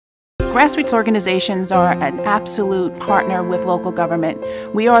Grassroots organizations are an absolute partner with local government.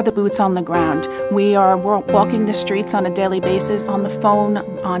 We are the boots on the ground. We are walking the streets on a daily basis, on the phone,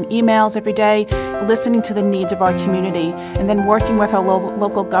 on emails every day, listening to the needs of our community, and then working with our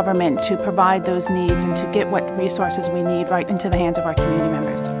local government to provide those needs and to get what resources we need right into the hands of our community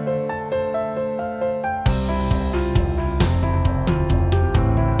members.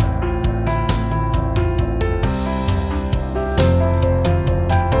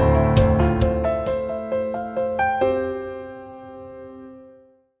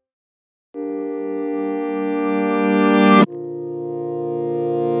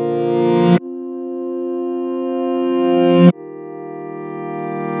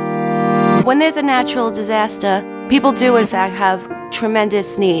 When there's a natural disaster, people do in fact have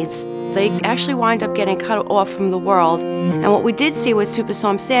tremendous needs. They actually wind up getting cut off from the world. And what we did see with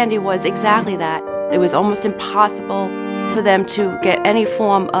Superstorm Sandy was exactly that. It was almost impossible for them to get any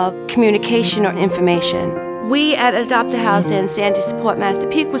form of communication or information. We at Adopt a House and Sandy Support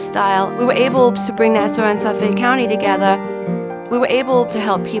Massapequa Style, we were able to bring Nassau and Suffolk County together. We were able to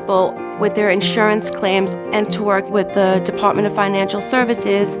help people with their insurance claims and to work with the Department of Financial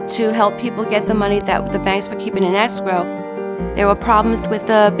Services to help people get the money that the banks were keeping in escrow. There were problems with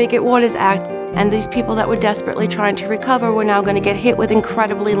the Bigot Waters Act, and these people that were desperately trying to recover were now going to get hit with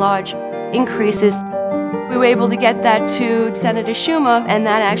incredibly large increases. We were able to get that to Senator Schumer, and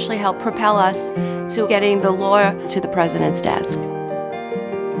that actually helped propel us to getting the law to the president's desk.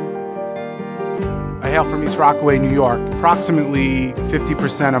 I hail from East Rockaway, New York. Approximately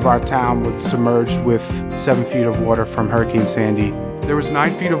 50% of our town was submerged with 7 feet of water from Hurricane Sandy. There was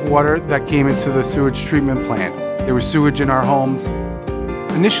 9 feet of water that came into the sewage treatment plant. There was sewage in our homes.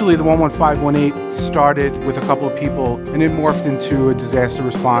 Initially, the 11518 started with a couple of people, and it morphed into a disaster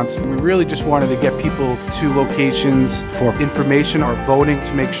response. We really just wanted to get people to locations for information or voting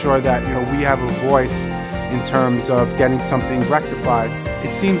to make sure that we have a voice in terms of getting something rectified.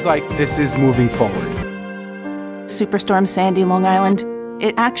 It seems like this is moving forward. Superstorm Sandy, Long Island,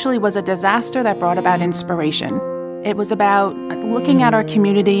 it actually was a disaster that brought about inspiration. It was about looking at our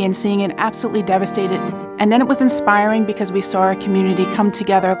community and seeing it absolutely devastated. And then it was inspiring because we saw our community come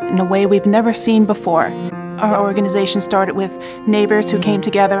together in a way we've never seen before. Our organization started with neighbors who came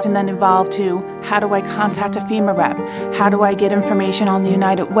together and then evolved to, how do I contact a FEMA rep? How do I get information on the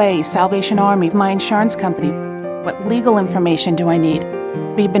United Way, Salvation Army, my insurance company? What legal information do I need?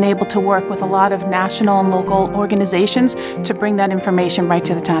 We've been able to work with a lot of national and local organizations to bring that information right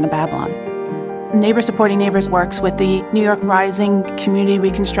to the town of Babylon. Neighbors Supporting Neighbors works with the New York Rising Community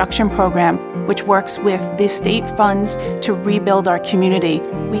Reconstruction Program, which works with the state funds to rebuild our community.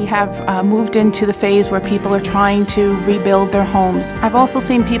 We have moved into the phase where people are trying to rebuild their homes. I've also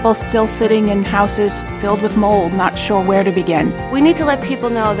seen people still sitting in houses filled with mold, not sure where to begin. We need to let people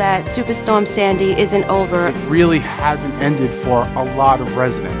know that Superstorm Sandy isn't over. It really hasn't ended for a lot of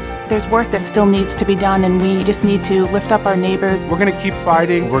residents. There's work that still needs to be done, and we just need to lift up our neighbors. We're going to keep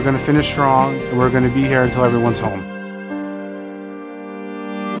fighting, we're going to finish strong, and we're going to be here until everyone's home.